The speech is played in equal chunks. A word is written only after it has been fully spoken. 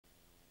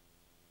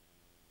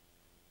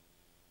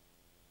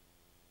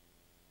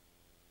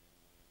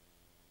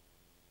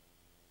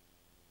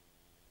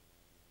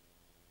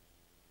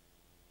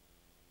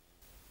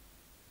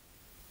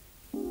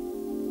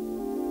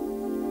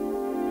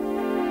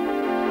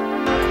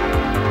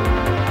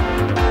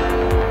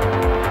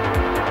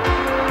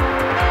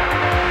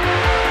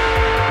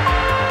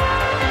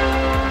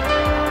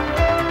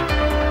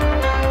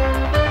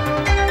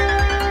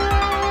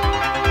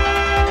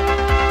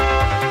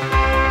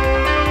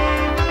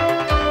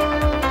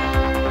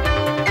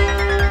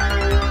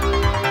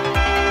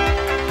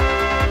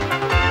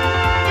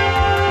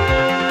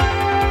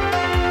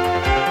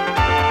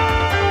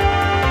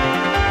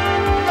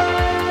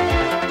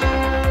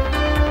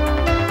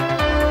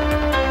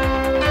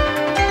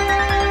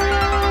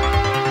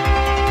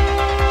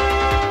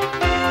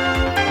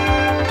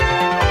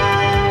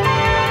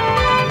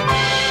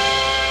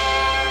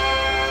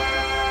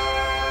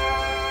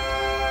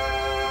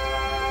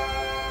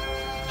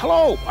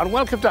and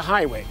welcome to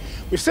Highway,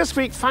 which this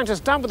week finds us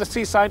down by the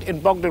seaside in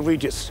Bognor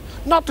Regis.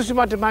 Not, as you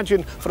might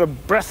imagine, for a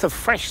breath of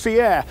fresh sea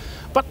air,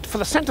 but for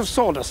the scent of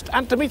sawdust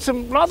and to meet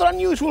some rather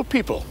unusual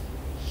people.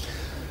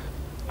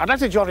 I'd like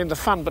to join in the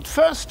fun, but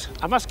first,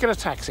 I must get a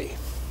taxi.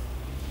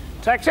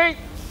 Taxi?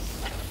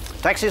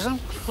 Taxism?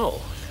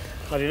 Oh,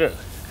 how do you do?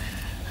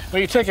 Where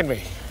are you taking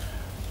me?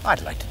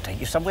 I'd like to take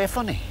you somewhere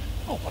funny.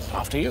 Oh, well,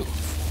 after you.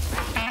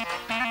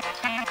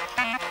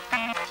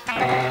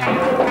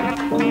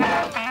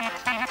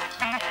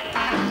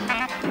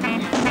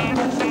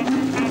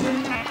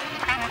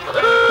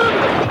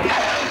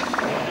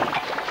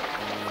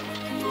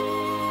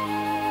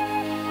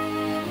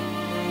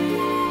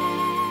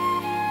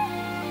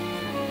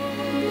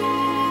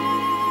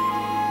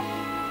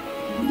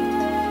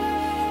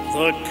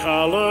 The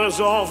colors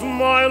of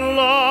my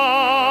life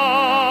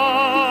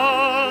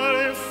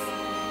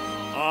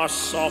are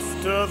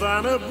softer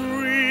than a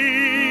breeze,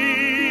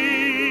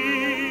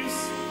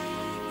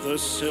 the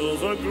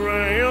silver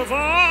grey of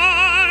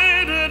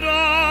eiderdown,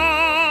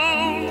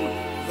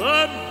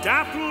 the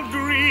dappled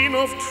green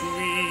of trees,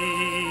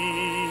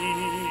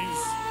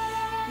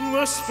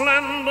 the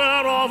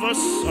splendour of a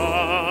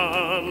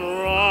sunrise,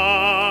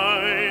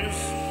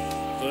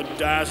 the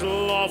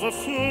dazzle of a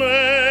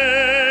flame,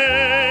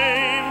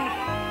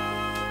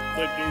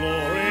 the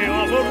glory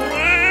of a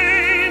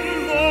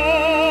rainbow.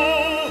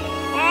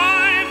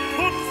 I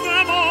put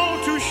them all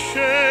to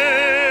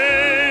shame.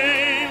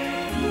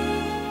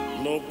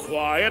 No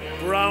quiet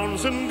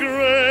browns and greys,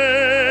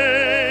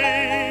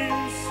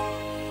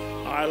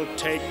 I'll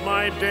take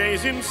my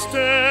days instead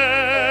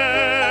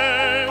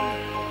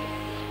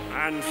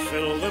and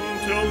fill them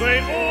till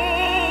they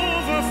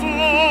overflow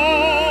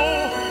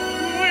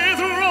with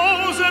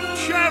rose and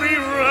cherry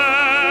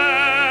red.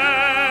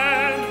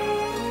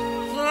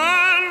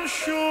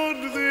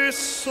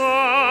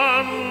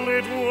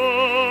 Sunlit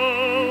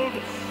world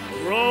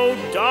grow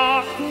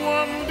dark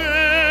one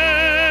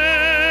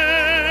day,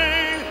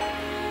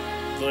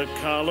 the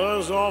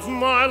colors of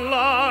my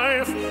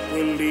life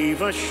will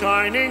leave a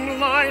shining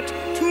light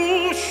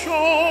to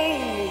show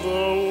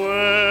the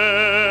way.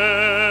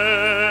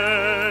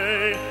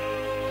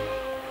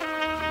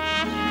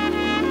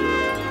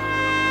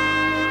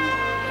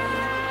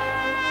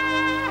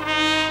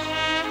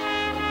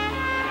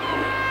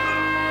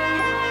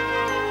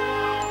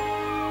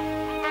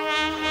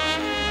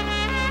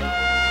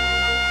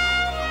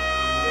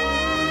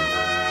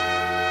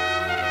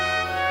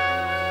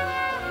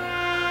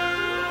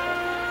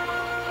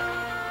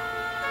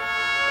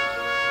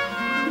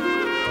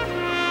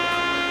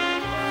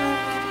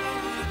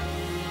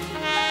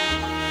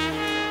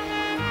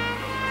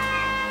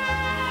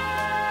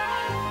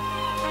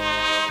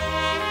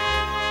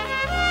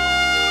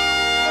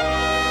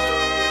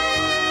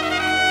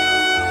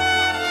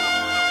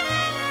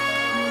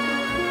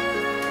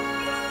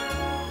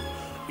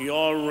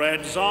 Your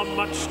reds are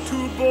much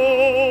too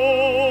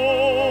bold.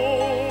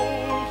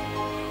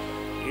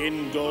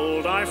 In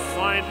gold I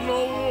find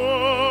no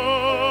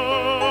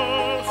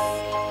worth.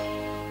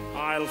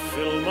 I'll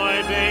fill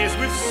my days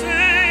with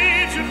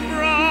sage and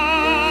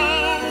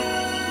brown,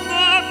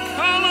 the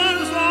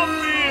colours of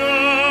the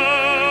earth.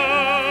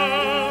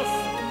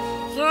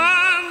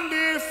 And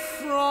if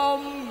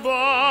from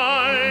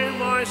by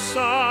my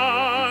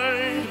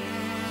side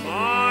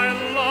my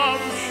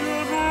love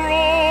should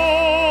roam,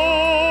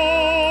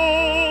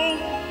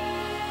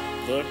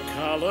 the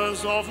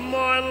colours of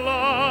my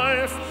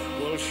life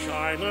will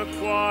shine a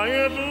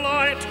quiet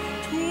light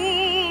to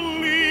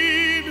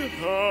lead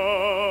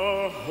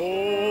her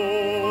home.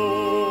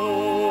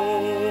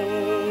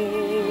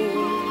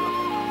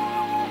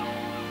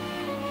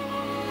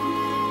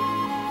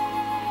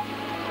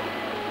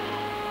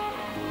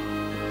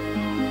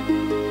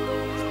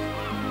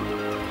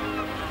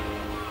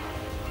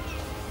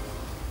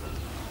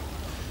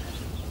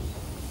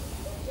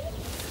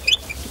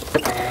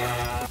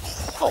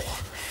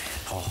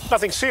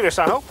 Nothing serious,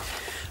 I hope.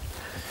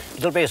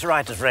 It'll be as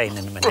right as rain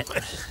in a minute.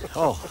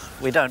 Oh,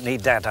 we don't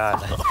need that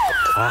either.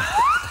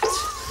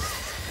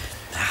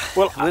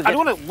 Well, I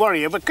don't want to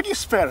worry you, but could you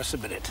spare us a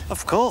minute?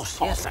 Of course.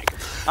 Oh, yes. thank you.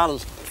 I'll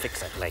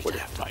fix that later. Well,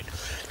 yeah, right.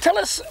 Tell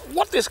us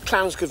what this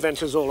clowns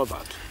convention is all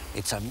about.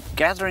 It's a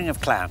gathering of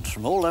clowns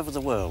from all over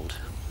the world.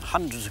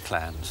 Hundreds of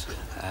clowns.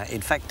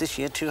 In fact, this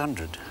year,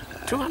 200.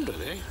 200,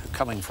 eh?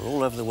 Coming from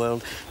all over the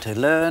world to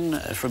learn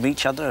from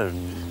each other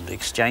and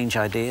exchange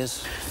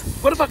ideas.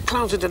 What about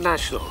Clowns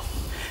International?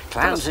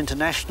 Clowns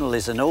International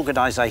is an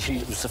organisation.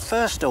 It was the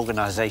first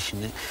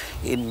organisation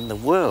in the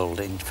world,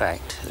 in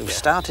fact. It was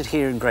started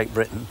here in Great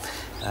Britain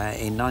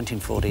in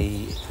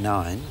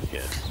 1949.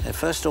 Yeah. The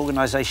first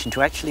organisation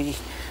to actually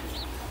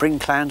bring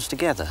clowns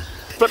together.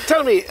 But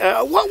tell me,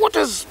 what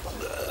has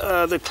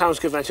the Clowns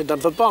Convention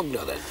done for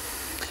Bognor, then?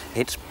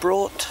 It's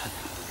brought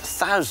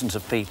thousands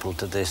of people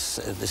to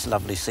this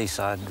lovely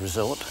seaside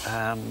resort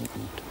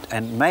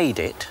and made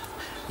it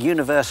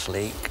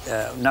universally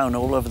known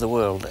all over the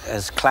world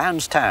as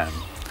Clowns Town.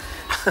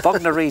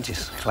 Bognor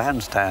Regis,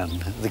 Clowns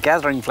Town, the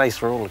gathering place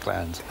for all the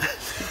clowns.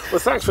 Well,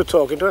 thanks for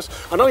talking to us.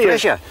 I know you're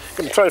going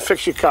to try and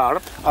fix your car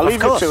up. I'll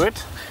leave you to it.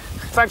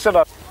 Thanks a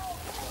lot.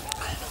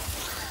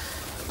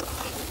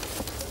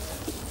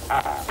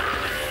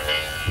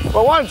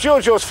 Well, while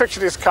Jojo's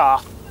fixing his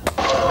car,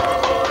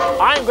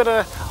 I'm going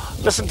to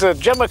listen to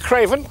Gemma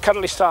Craven,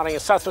 currently starring in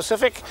South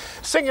Pacific,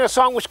 singing a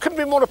song which couldn't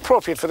be more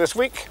appropriate for this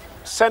week,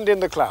 Send in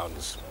the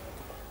Clowns.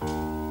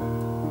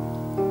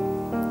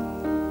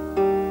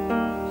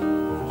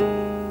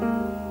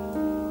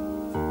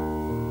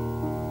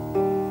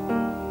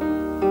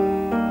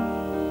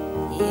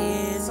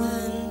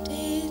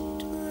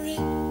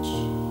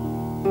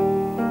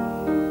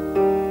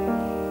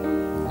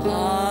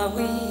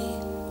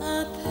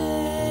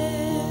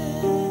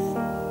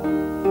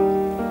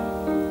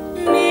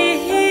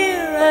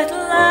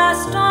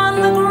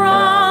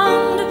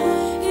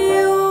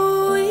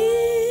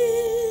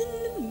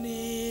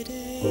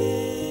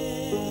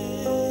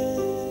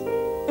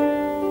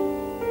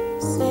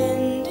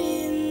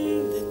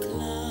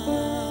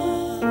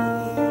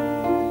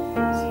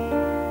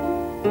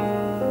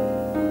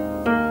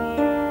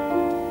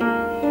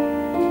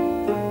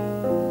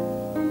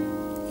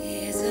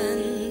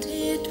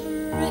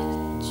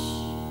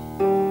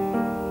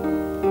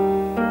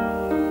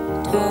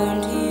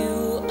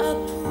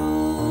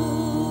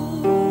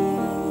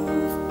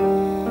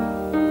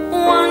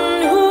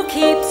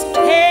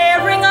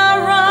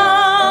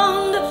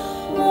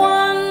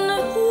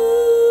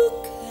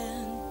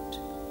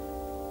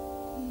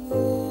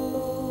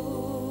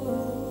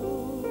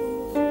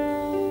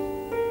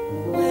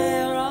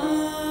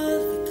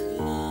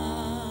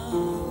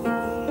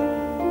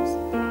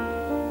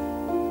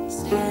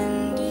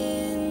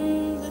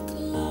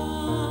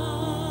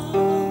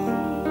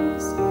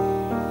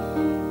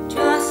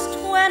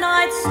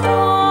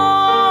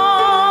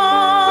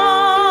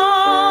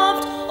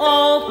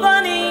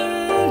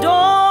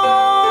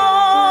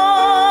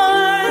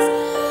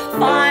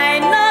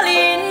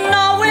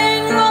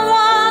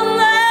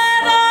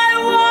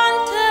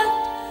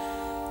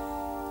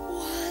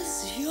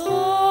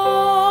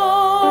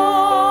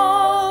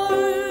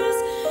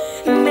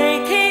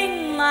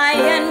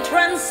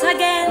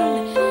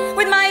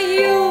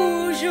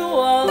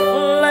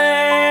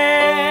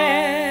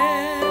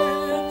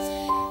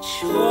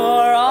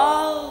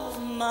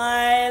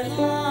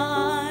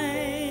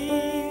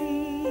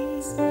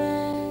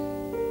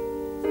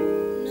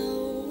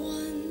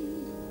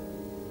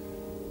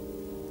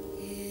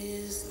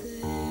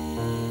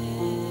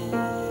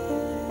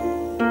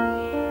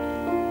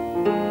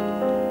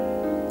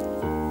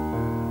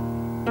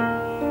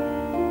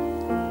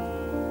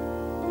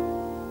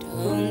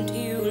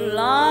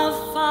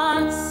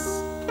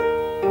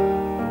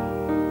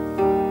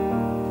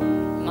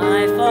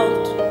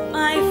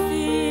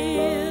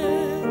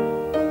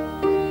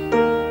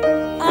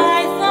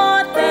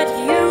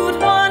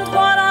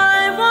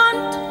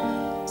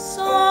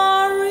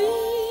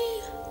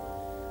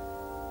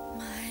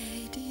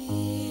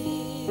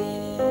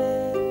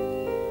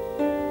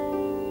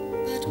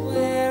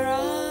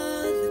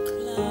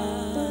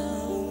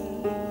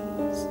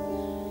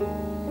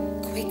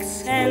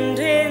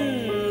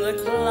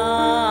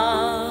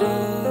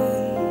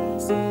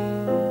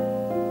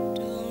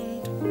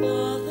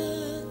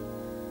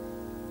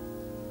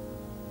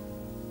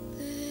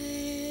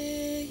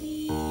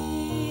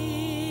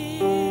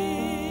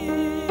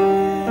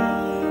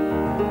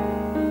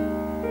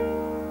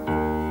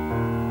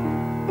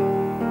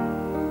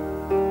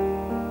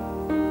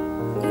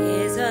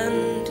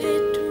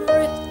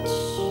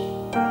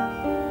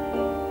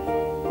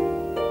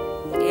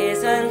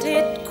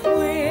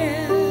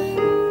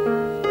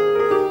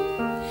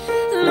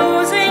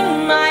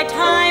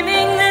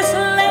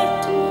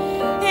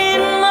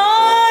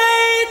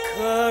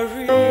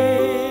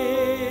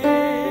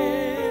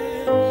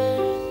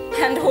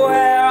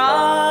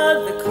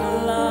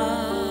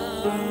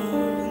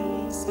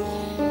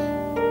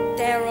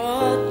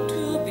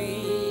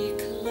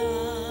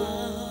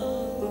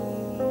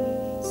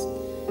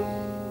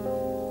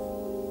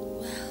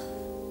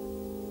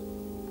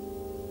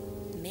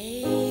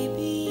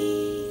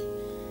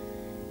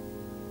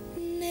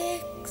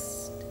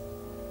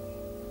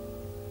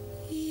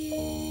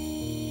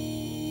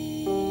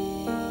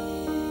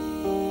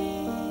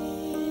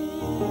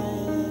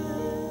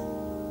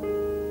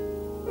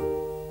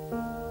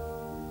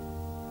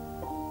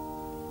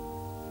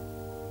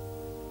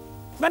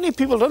 Many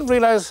people don't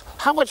realise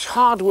how much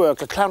hard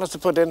work a clown has to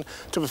put in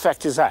to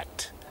perfect his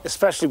act,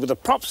 especially with the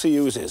props he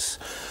uses.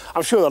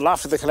 I'm sure the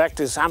laughter they collect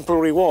is ample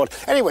reward.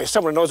 Anyway,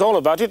 someone who knows all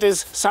about it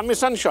is Sammy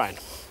Sunshine.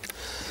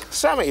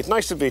 Sammy,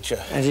 nice to meet you.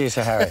 And you,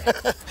 Sir Harry.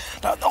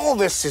 Now, all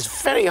this is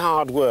very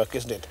hard work,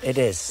 isn't it? It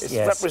is, It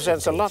yes.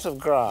 represents a lot of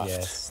graft.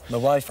 Yes. My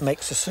wife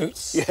makes the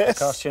suits, the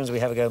costumes, we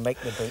have a go make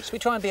the boots. We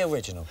try and be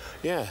original.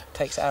 Yeah.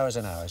 Takes hours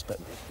and hours,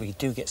 but we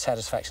do get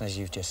satisfaction, as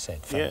you've just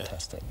said.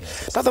 Fantastic. Yeah.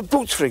 Yes. Now, the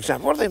boots, for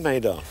example, what are they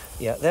made of?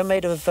 Yeah, they're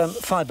made of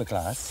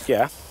fiberglass.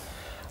 Yeah.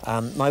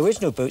 My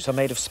original boots are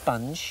made of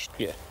sponge,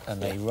 Yeah.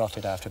 and they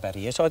rotted after about a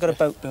year. So I got a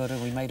boat builder,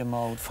 we made a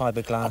mould,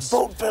 fiberglass. A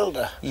boat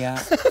builder? Yeah,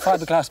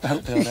 fiberglass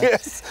boat builder.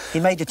 Yes. He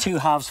made the two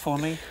halves for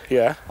me.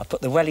 Yeah. I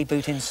put the welly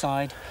boot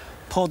inside,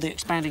 poured the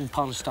expanding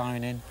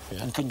polystyrene in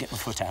and couldn't get my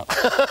foot out.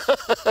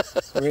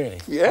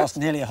 Really. Yeah. Cost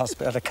nearly a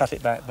hospital to cut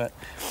it back, but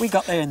we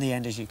got there in the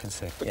end, as you can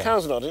see. The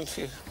cow's nodding.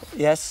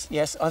 Yes,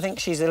 yes. I think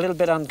she's a little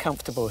bit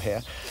uncomfortable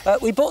here.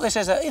 We bought this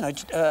as a, you know,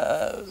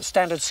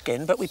 standard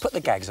skin, but we put the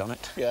gags on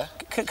it. Yeah.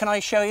 Can I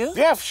show you?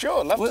 Yeah,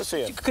 sure. Love to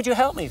see it. Could you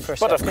help me for a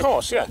But second? of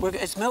course, yeah.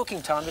 It's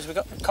milking time because we've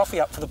got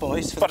coffee up for the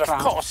boys. For But the of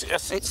clowns. course,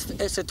 yes.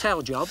 It's a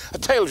tail job. A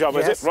tail job,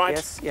 yes, is it? Right.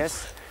 Yes,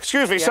 yes.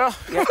 Excuse me, sir.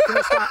 Yeah. Can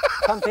you start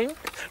pumping?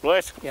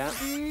 Right. Yeah.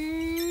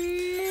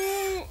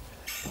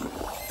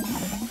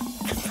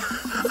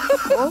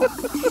 Oh,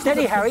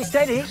 steady, Harry,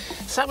 steady.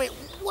 Sammy,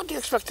 what do you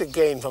expect to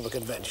gain from the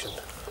convention?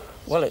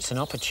 Well, it's an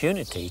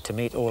opportunity to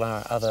meet all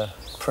our other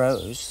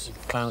pros,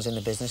 clowns in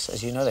the business.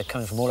 As you know, they're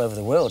coming from all over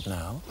the world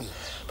now.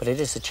 But it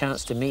is a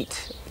chance to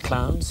meet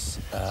clowns.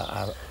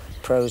 Our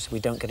pros we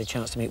don't get a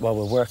chance to meet while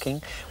we're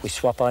working. We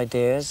swap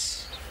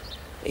ideas,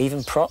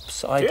 even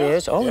props,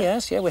 ideas. Yeah. Oh,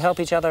 yes, yeah, we help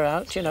each other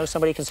out. You know,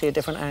 somebody can see a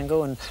different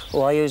angle and,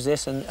 oh, I use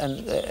this, and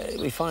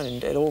we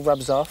find it all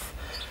rubs off.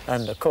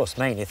 And, of course,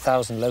 mainly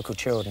 1,000 local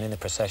children in the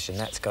procession,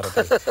 that's got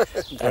to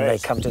be. And they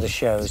come to the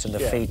shows and the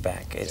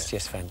feedback. It's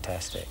just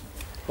fantastic.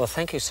 Well,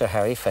 thank you, Sir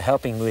Harry, for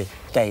helping with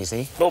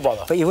Daisy. No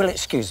bother. But you will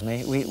excuse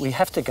me, we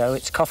have to go.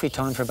 It's coffee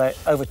time for about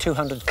over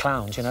 200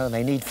 clowns, you know, and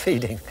they need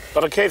feeding.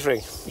 But a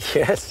catering.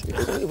 Yes.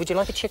 Would you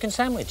like a chicken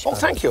sandwich? Oh,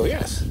 thank you,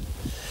 yes.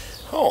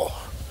 Oh,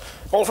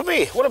 all for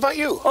me. What about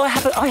you? Oh,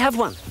 I have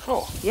one.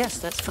 Oh. Yes,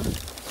 that's fine.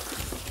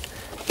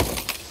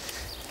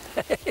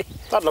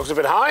 That looks a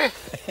bit high.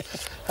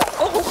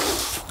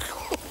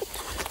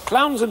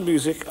 Clowns and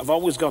music have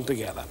always gone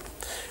together.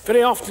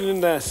 Very often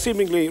in their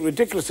seemingly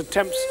ridiculous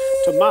attempts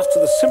to master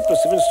the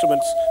simplest of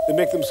instruments, they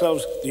make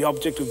themselves the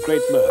object of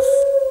great mirth.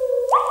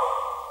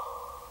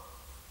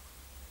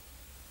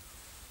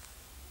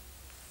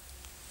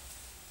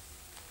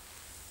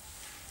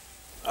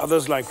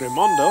 Others like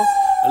Raimondo,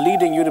 a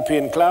leading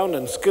European clown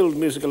and skilled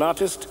musical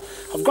artist,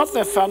 have got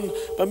their fun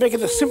by making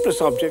the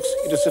simplest objects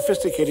into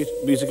sophisticated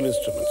musical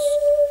instruments.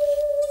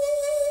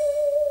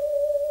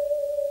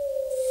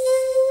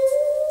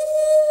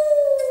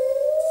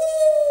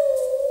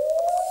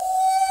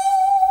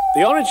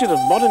 The origin of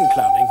modern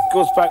clowning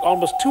goes back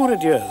almost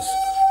 200 years,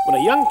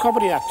 when a young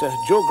comedy actor,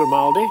 Joe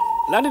Grimaldi,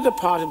 landed a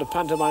part in a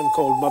pantomime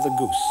called Mother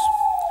Goose.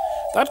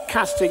 That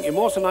casting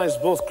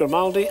immortalised both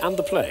Grimaldi and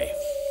the play.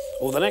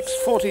 Over the next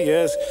 40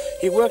 years,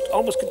 he worked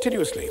almost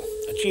continuously,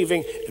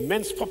 achieving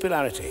immense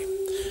popularity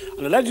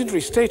and a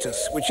legendary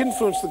status which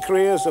influenced the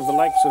careers of the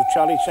likes of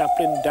Charlie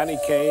Chaplin, Danny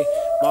Kaye,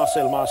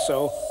 Marcel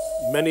Marceau,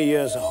 many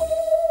years on.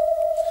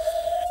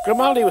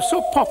 Grimaldi was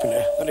so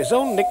popular that his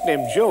own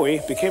nickname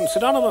Joey became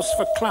synonymous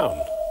for clown.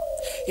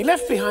 He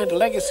left behind a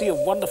legacy of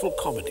wonderful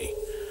comedy,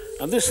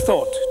 and this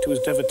thought to his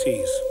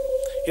devotees: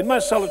 in my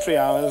solitary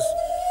hours,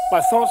 my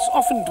thoughts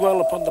often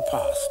dwell upon the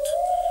past,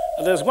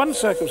 and there's one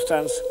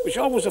circumstance which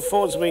always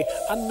affords me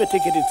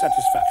unmitigated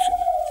satisfaction.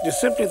 It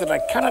is simply that I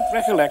cannot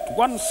recollect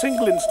one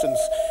single instance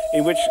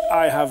in which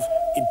I have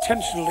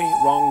intentionally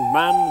wronged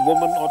man,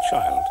 woman, or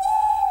child,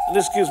 and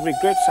this gives me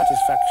great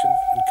satisfaction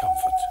and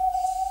comfort.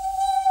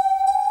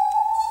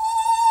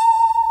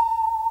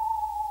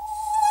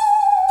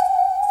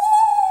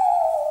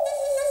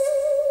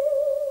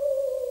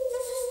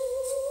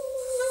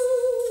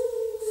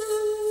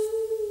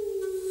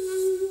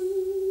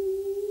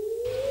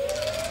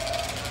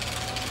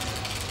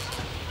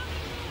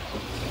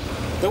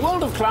 The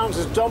world of clowns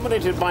is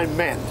dominated by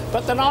men,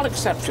 but there are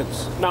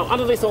exceptions. Now,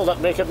 underneath all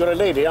that makeup, you're a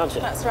lady, aren't you?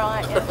 That's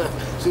right,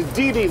 yeah. So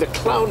Didi, the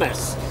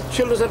clowness,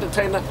 children's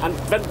entertainer and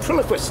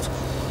ventriloquist.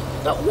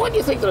 Now, why do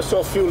you think there are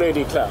so few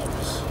lady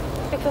clowns?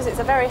 Because it's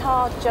a very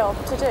hard job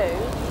to do,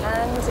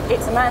 and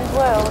it's a man's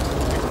world.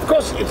 Of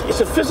course,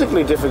 it's a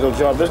physically difficult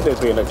job, isn't it,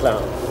 being a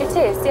clown? It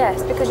is,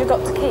 yes, because you've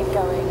got to keep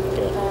going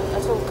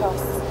at all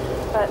costs.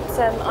 But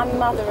I'm a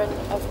mother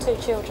of 2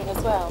 children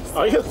as well. So,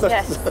 are you?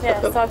 Yes,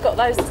 yes, so I've got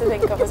those to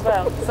think of as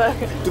well. So.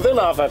 Do they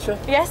laugh at you?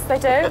 Yes, they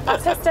do. I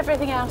test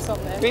everything out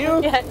on them. Do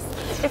you? Yes.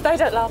 If they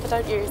don't laugh, I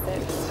don't use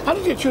it. How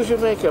did you choose your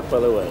makeup, by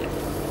the way?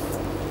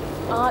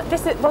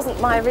 This wasn't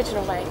my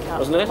original makeup.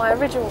 Wasn't it? My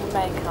original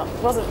makeup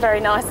wasn't very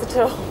nice at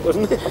all.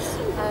 Wasn't it?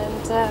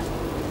 And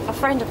a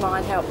friend of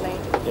mine helped me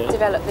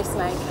develop this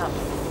makeup.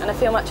 And I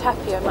feel much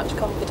happier, much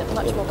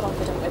more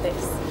confident with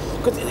this.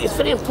 Because it's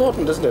very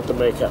important, isn't it, the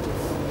makeup?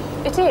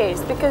 It is,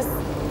 because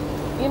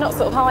you're not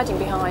sort of hiding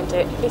behind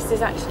it. This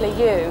is actually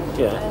you.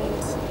 Yeah.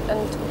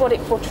 And what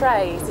it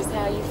portrays is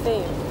how you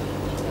feel.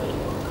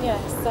 Yes,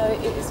 so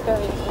it is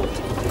very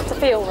important to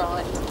feel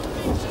right,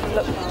 to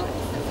look right.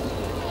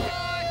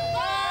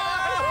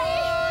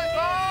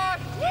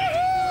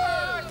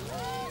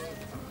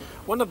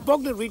 One of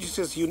Bognor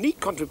Regis's unique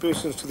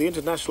contributions to the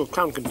International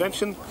Clown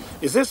Convention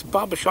is this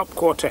barbershop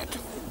quartet.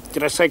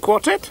 Did I say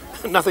quartet?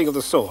 Nothing of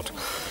the sort.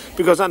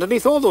 Because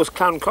underneath all those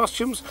clown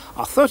costumes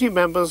are 30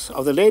 members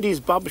of the ladies'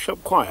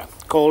 barbershop choir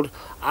called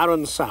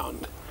Arun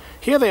Sound.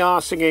 Here they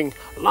are singing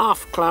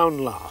Laugh, Clown,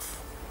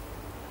 Laugh.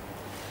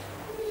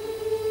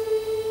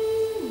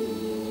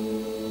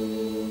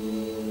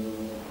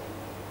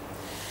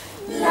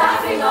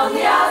 Laughing nothing on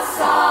the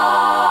outside,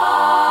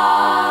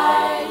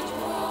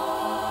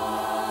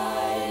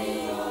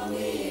 crying on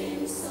the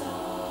inside.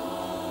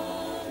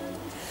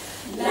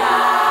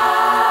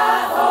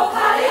 Laugh, oh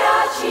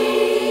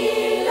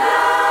Pagliacci,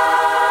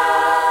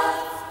 laugh.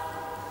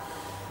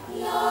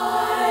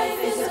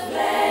 Life is a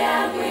play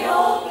and we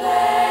all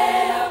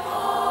play a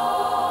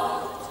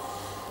part.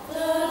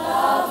 The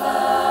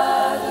lover,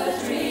 the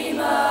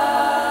dreamer,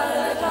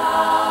 the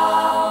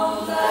clown,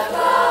 the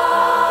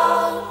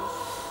clown.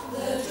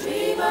 The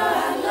dreamer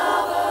and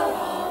lover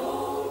are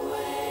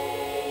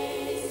always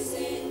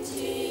in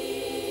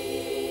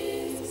tears.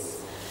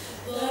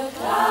 The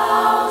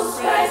clown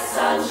spreads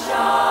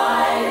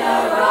sunshine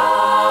around.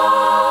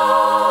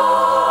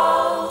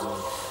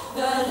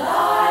 The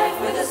life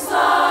with a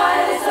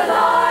smile is a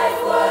life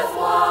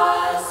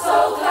worthwhile, so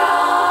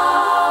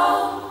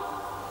clown,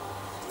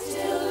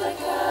 till the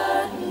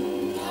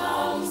curtain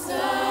comes down.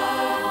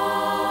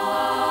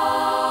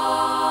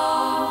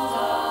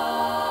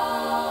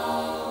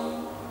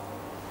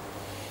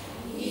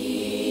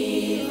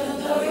 Even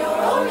though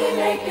you're only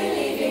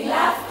make-believing,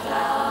 laugh,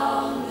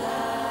 clown,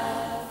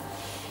 laugh.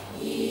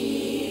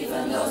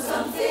 Even though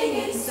something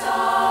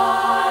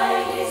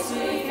inside is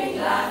screaming,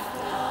 laugh,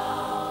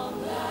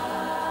 clown,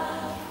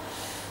 laugh.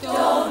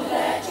 Don't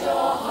let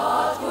your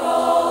heart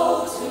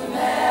grow too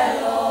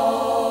mellow.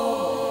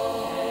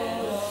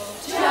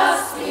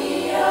 Just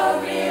be a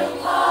real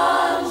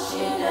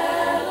punchinello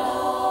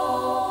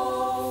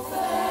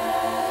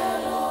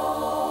fellow.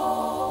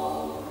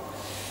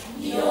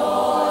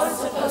 You're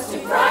supposed to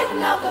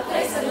brighten up the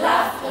place and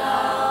laugh,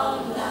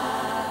 clown,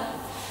 laugh.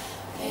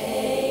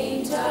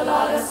 Paint a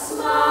lot of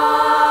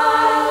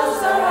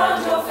smiles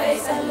around your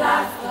face and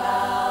laugh,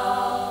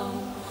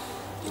 clown.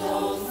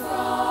 Don't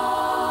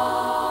frown.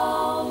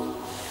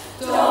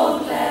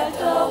 Don't let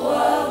the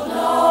world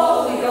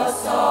know your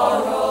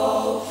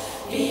sorrow.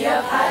 Be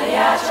a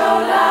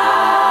Pagliaccio,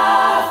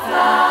 laugh,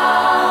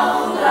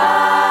 clown,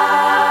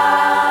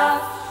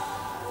 laugh.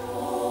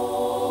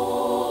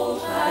 Oh,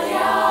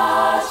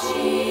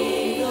 Pagliacci,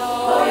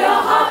 though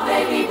your heart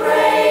may be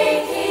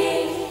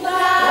breaking,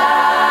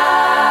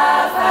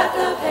 laugh at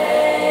the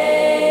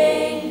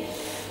pain.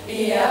 Be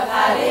a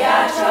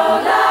Pagliaccio,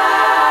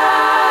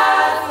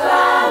 laugh,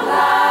 clown,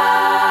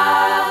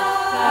 laugh.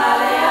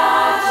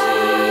 Pagliacci,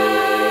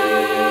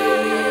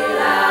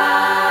 laugh.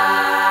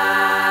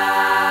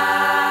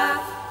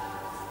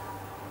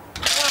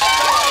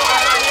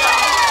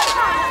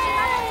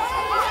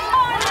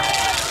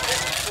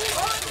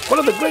 One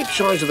of the great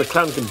joys of the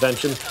clown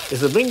convention is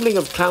the mingling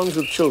of clowns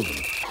with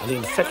children and the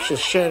infectious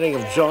sharing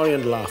of joy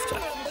and laughter.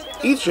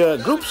 Each year,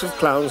 groups of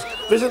clowns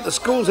visit the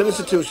schools and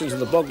institutions in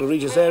the Bognor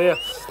Regis area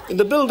in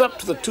the build-up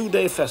to the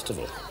two-day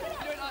festival.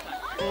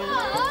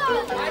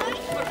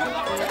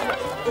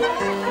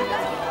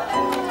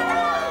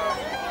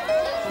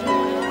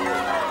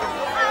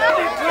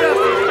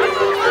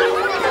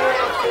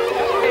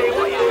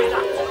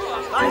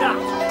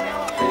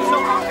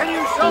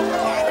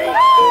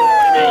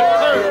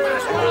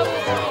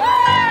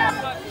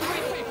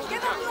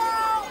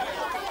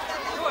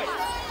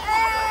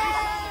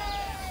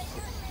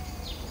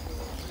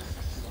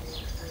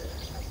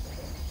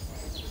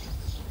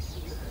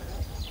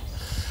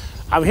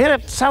 I'm here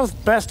at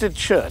South Bested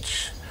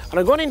Church, and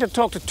I'm going in to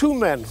talk to two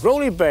men,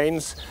 Roly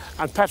Baines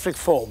and Patrick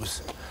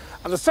Forbes.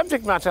 And the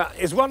subject matter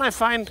is one I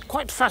find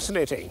quite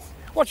fascinating,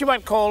 what you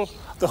might call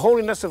the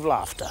holiness of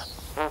laughter.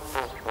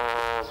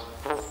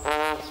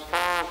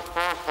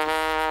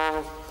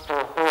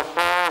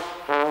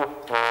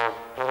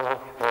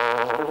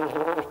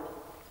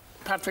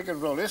 Patrick and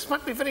Roly, this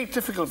might be very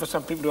difficult for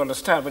some people to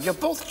understand, but you're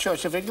both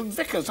Church of England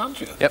vicars, aren't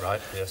you? Yep.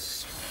 Right,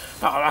 yes.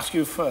 Now, I'll ask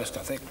you first,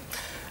 I think.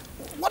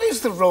 What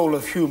is the role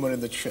of humour in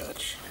the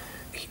church?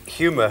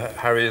 Humour,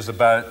 Harry, is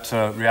about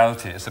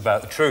reality. It's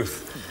about the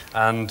truth.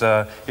 And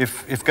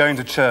if going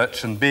to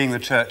church and being the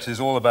church is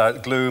all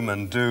about gloom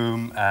and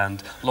doom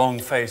and long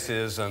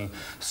faces and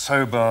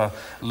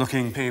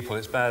sober-looking people,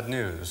 it's bad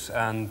news.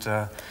 And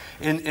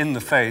in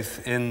the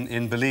faith,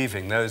 in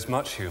believing, there is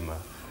much humour.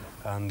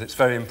 And it's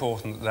very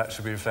important that that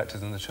should be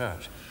reflected in the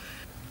church.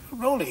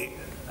 Roly,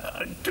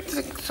 do you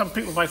think some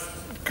people might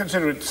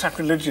consider it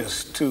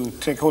sacrilegious to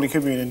take Holy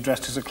Communion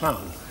dressed as a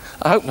clown?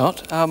 I hope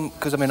not,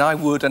 because I mean I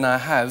would and I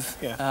have,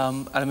 Yeah.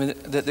 and I mean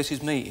this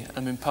is me.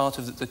 I mean part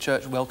of the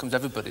church welcomes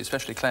everybody,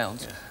 especially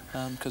clowns,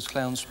 because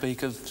clowns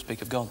speak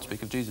of God,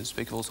 speak of Jesus,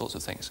 speak of all sorts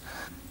of things.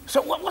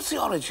 So what's the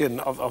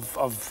origin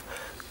of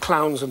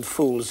clowns and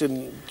fools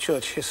in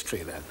church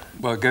history then?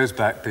 Well, it goes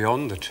back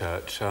beyond the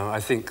church.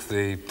 I think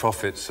the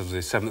prophets of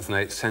the 7th and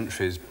 8th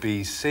centuries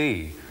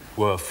BC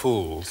were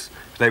fools.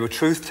 They were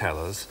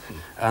truth-tellers,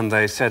 and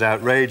they said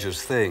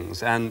outrageous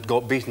things and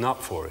got beaten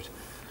up for it.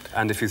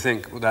 And if you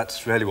think, well,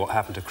 that's really what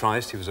happened to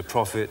Christ, he was a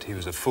prophet, he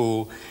was a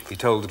fool, he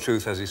told the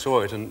truth as he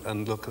saw it,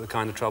 and look at the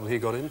kind of trouble he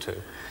got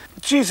into.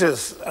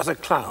 Jesus as a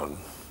clown,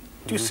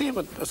 do you see him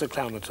as a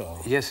clown at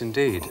all? Yes,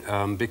 indeed,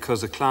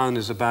 because a clown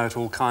is about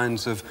all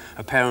kinds of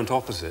apparent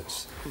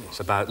opposites. It's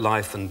about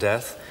life and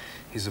death,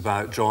 he's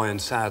about joy and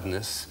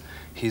sadness,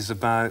 He's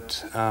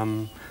about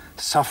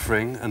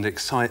suffering and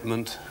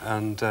excitement,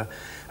 and a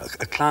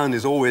clown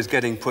is always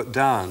getting put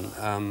down.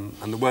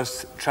 And the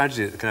worst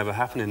tragedy that can ever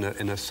happen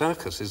in a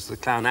circus is the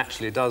clown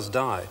actually does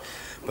die.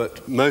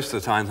 But most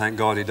of the time, thank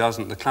God, he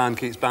doesn't. The clown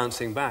keeps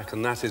bouncing back,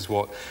 and that is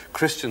what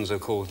Christians are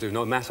called to do.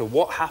 No matter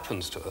what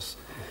happens to us,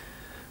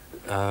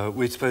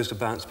 we're supposed to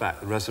bounce back,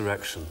 the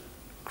resurrection,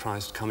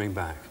 Christ coming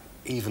back,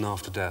 even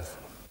after death.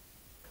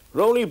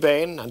 Roly,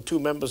 Bain and 2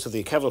 members of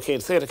the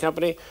Calvalcade Theatre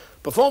Company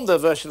performed their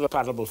version of a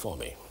parable for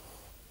me.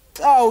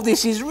 Oh,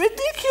 this is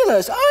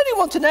ridiculous. I only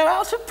want to know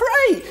how to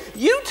pray.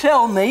 You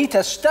tell me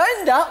to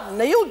stand up,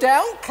 kneel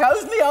down,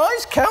 close my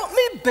eyes, count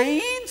me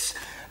beads.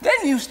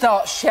 Then you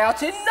start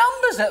shouting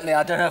numbers at me.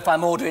 I don't know if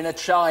I'm ordering a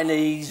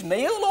Chinese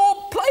meal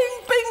or playing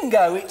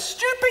bingo. It's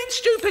stupid,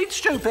 stupid,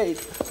 stupid.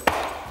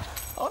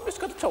 I'm just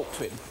going to talk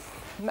to him,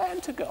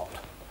 man to God.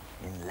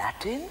 In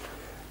Latin?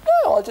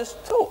 No, I'll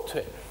just talk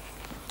to him.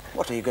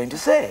 What are you going to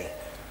say?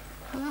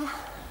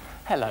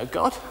 Hello,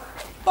 God.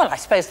 Well, I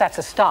suppose that's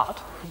a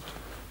start.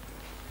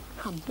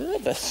 I'm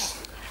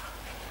nervous.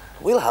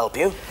 We'll help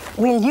you.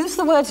 We'll use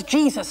the words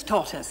Jesus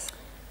taught us.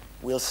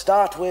 We'll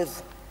start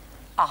with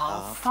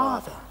Our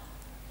Father,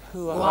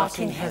 who art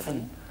in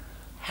heaven,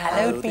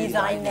 hallowed be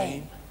thy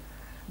name.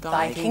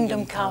 Thy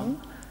kingdom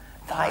come,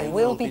 thy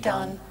will be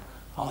done,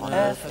 on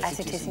earth as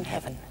it is in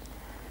heaven.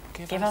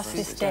 Give us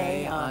this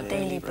day our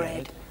daily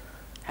bread,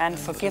 and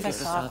forgive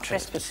us our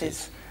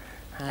trespasses,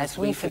 as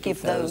we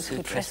forgive those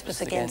who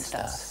trespass against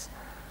us.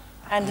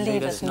 And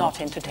lead us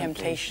not into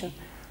temptation,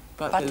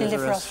 but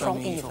deliver us from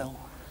evil.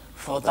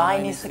 For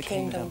thine is the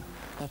kingdom,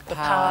 the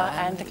power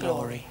and the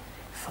glory,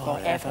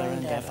 forever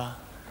and ever.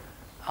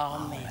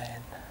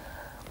 Amen.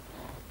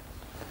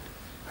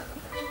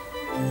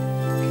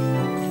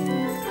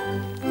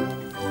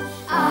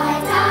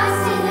 I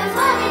danced in the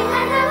morning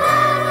when the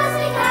world was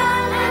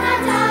begun, and I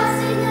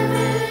danced in the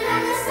moon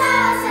and the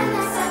stars and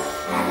the sun,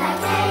 and I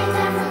came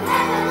down from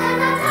heaven and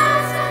I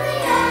danced on the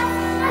earth,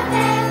 and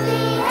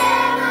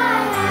Bethlehem I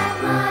had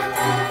my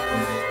birth.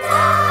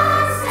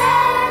 Dance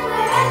then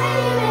wherever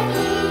you may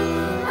be,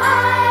 I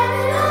am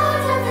the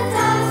Lord of the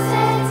dance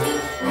city,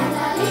 and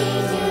I'll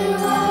lead you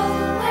all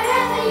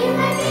wherever you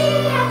may be,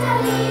 and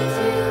I'll lead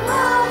you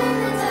all in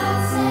the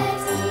dance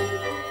city.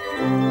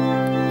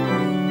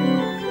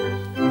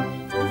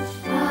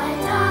 I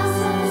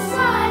danced on the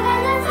side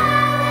and the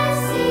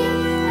Pharisee,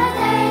 but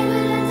they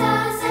wouldn't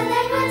dance and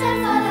they wouldn't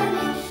follow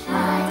me. I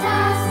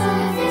danced on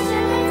the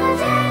fishermen for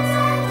James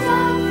and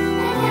John,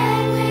 they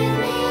came with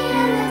me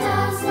and the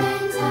dance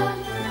went on.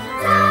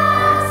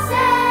 Dance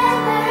then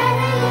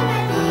wherever you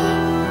may be,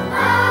 I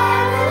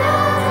am the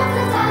Lord of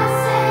the dance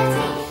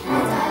city,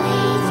 and I'll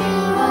lead you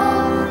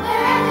all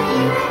wherever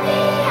you may be,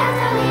 and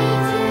I'll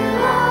lead you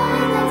all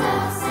in the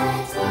dance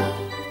city.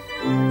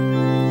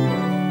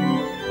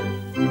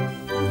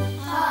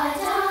 I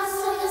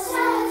danced on the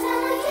sands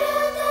and I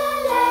killed the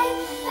lake.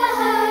 The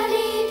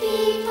holy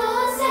people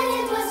said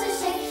it was a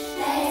shame.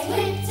 They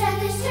whipped and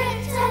they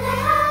stripped and they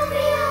held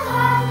me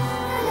high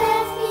and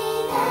left me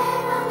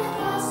there on the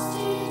cross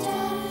to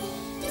die.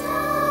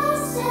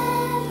 Dance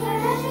then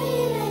wherever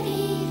you may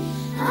be,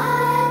 I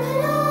am the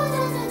Lord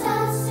of the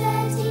dance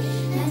city,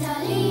 and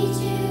I'll lead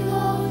you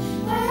all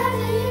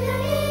wherever you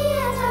may be,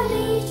 and I'll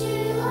lead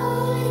you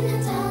all in the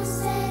dance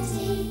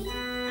city.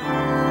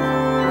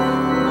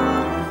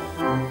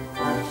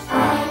 I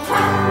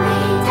cut me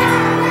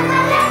down and I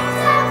left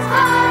up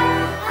high.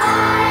 I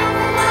am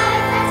the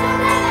life that will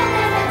never,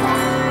 never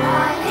die. I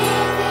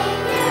live in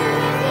you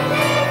if you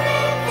live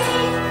in me.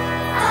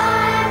 I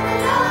am the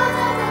Lord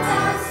of the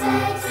dance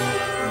city.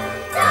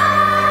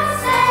 Dance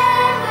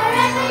then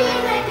wherever you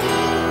may be.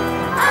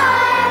 I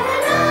am the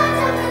Lord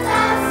of the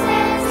dance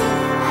city,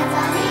 and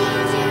I'll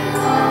lead you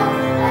all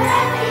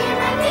wherever you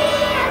may be, and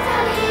I'll lead you all in the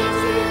dance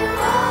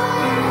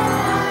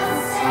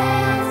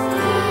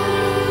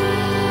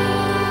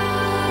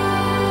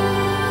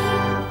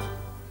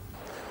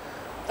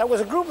city. That was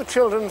a group of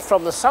children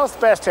from the South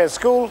Bairstead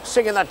School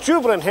singing that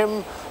jubilant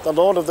hymn, The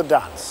Lord of the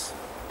Dance.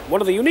 One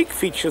of the unique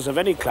features of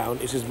any clown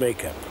is his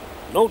makeup.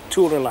 No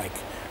two are alike,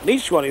 and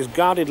each one is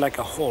guarded like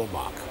a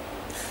hallmark.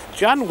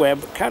 Jan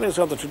Webb carries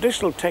on the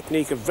traditional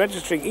technique of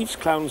registering each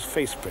clown's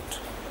face print.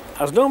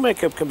 As no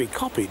makeup can be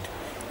copied,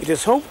 it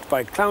is hoped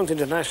by Clowns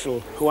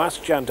International, who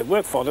asked Jan to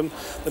work for them,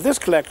 that this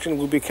collection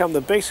will become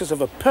the basis of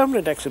a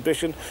permanent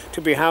exhibition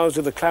to be housed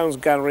in the Clowns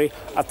Gallery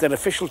at their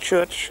official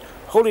church,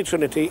 Holy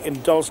Trinity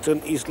in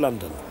Dalston, East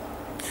London.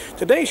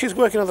 Today she's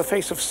working on the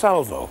face of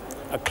Salvo,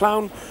 a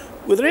clown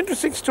with an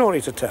interesting story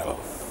to tell.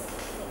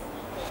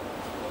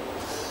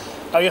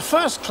 Now, your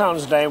first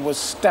clown's name was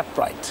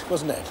Stepright,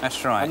 wasn't it?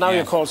 That's right. And now yes.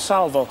 you're called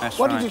Salvo. That's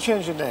Why right. did you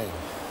change your name?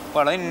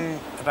 Well, in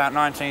about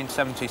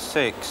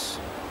 1976,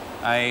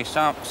 a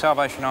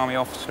Salvation Army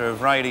officer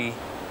of Raleigh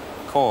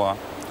Corps,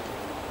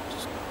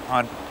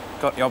 I'd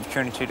got the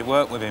opportunity to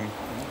work with him,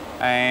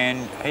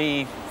 and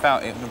he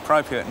felt it an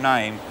appropriate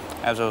name,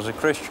 as I was a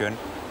Christian,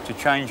 to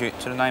change it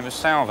to the name of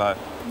Salvo.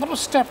 What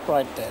was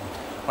Stepright then?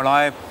 Well,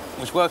 I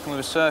was working with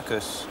a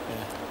circus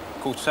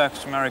called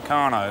Circus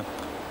Americano,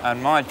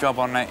 and my job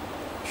on that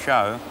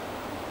show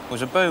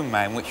was a boom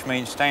man, which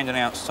means standing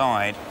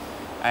outside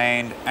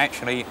and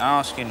actually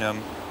asking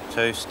them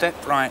to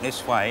step right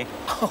this way.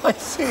 Oh, I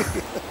see.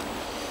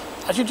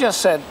 As you just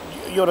said,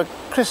 you're a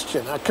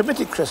Christian, a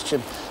committed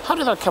Christian. How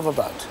did that come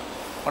about?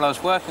 Well, I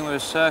was working with a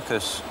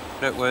circus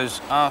that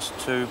was asked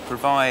to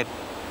provide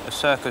a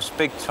circus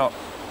big top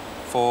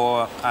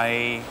for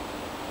a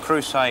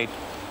crusade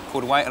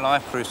called the Way to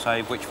Life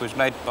Crusade, which was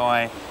led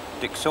by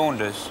Dick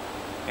Saunders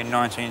in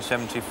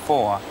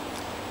 1974.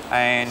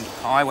 And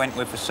I went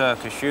with the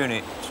circus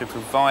unit to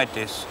provide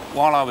this.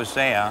 While I was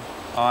there,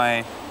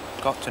 I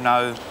got to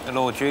know the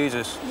Lord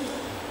Jesus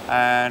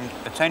and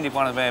attended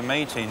one of their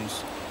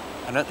meetings,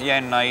 and at the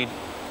end they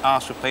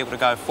asked for people to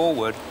go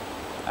forward,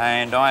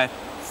 and I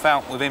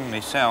felt within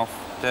myself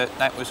that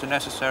that was a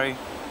necessary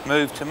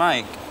move to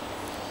make.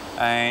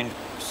 And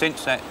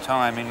since that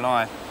time in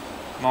life,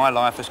 my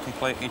life has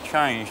completely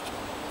changed,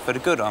 for the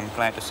good, I'm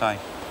glad to say,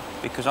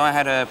 because I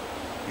had a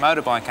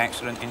motorbike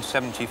accident in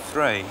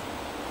 '73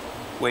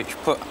 which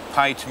put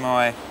paid to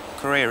my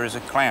career as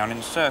a clown in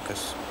the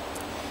circus,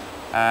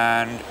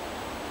 and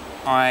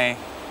I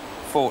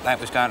thought that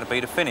was going to be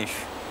the finish,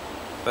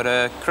 but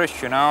a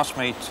Christian asked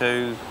me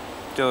to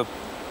do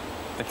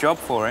a job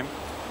for him,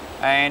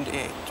 and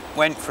it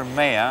went from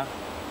there,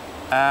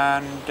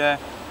 and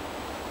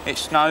it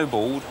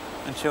snowballed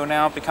until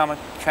now I've become a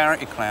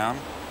charity clown.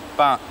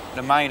 But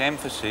the main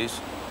emphasis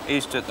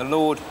is that the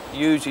Lord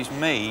uses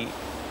me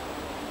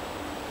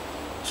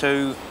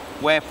to,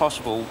 where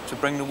possible, to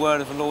bring the word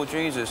of the Lord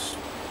Jesus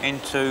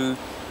into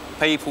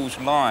people's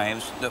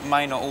lives that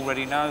may not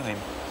already know him.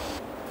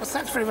 Well,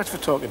 thanks very much for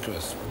talking to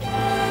us.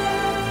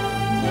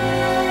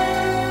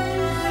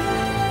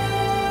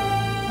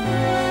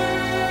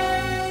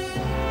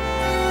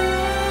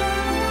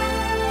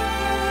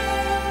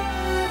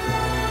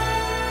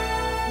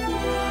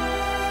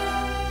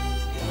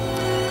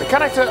 The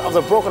character of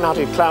the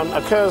broken-hearted clown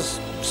occurs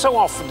so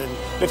often in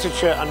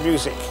literature and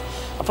music.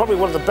 And probably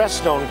one of the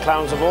best-known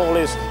clowns of all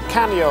is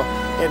Canio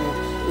in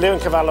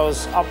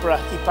Leoncavallo's opera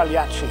I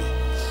Pagliacci.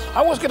 I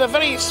always get a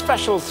very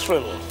special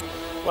thrill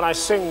when I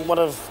sing one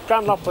of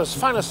Grand Opera's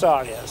finest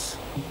arias,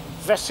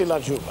 Vesti la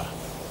Giuba.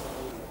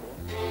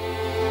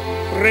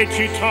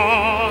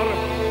 Recitar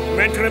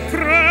mentre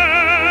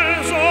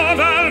preso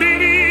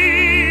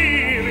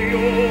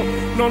dall'idilio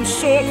non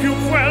so più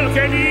quel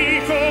che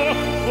dico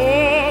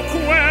o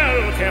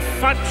quel che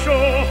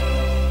faccio,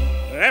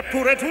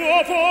 eppure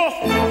dopo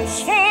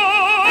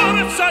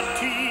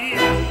sforzati,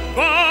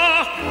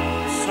 va,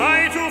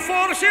 sai tu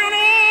forse o no?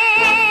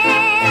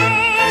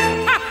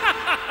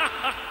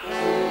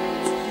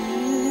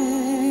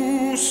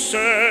 Tu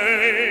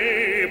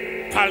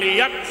sei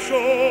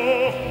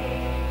pagliaccio.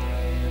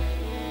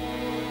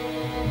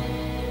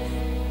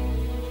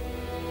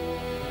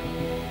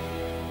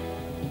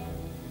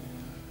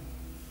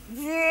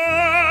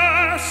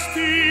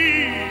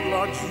 Vesti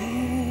la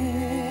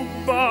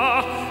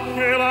giubba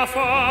e la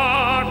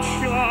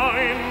faccia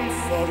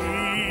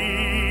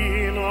infarina,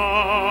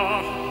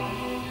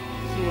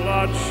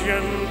 la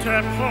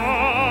gente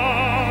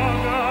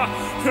paga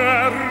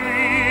per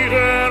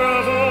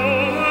ridere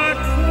dove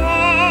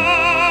qua,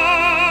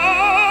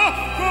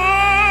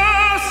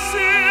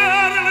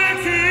 essere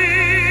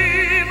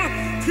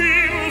chi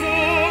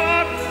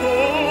vola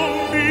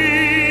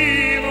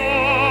combina,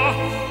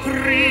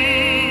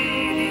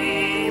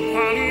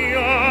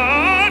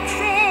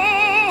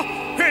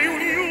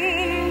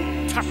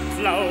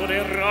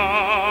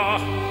 applauderà.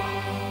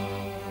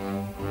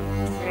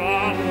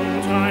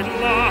 Pronta il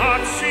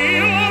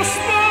lazio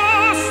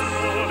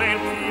spasmo del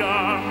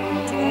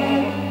pianto,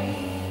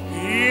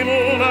 in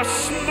una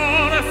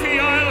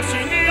smorfia il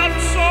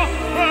singhiozzo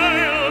e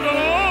il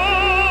dolor.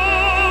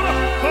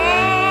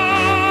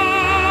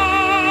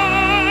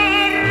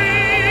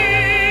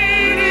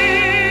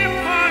 Ridi,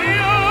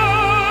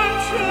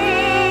 pagliaccio,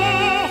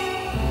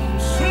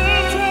 sul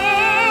tuo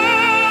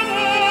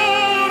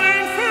amore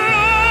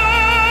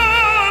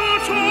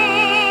infranto,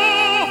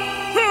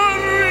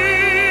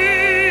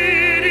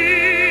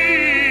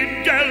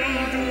 ridi del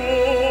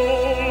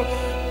duol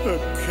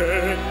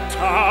che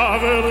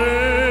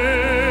t'avvelena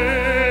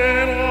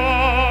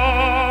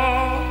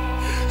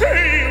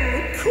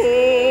il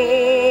cor.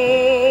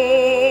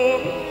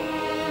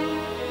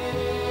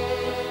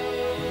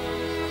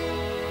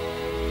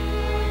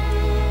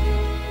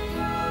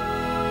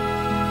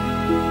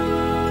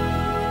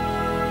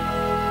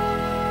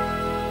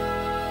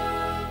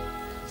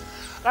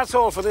 That's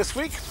all for this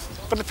week,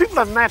 but the people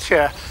I've met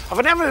here have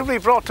inevitably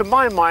brought to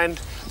my mind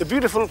the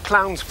beautiful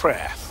clown's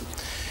prayer.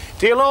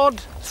 Dear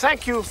Lord,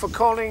 thank you for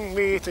calling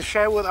me to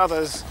share with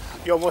others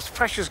your most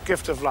precious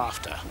gift of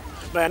laughter.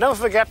 May I never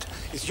forget,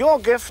 it's your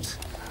gift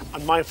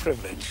and my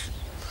privilege.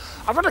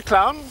 I'm not a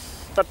clown,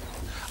 but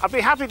I'd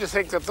be happy to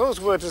think that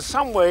those words in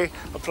some way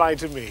apply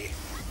to me.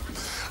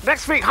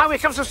 Next week, Highway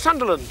comes to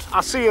Sunderland.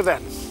 I'll see you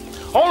then.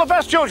 All the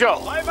best, Jojo.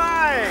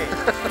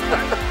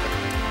 Bye-bye.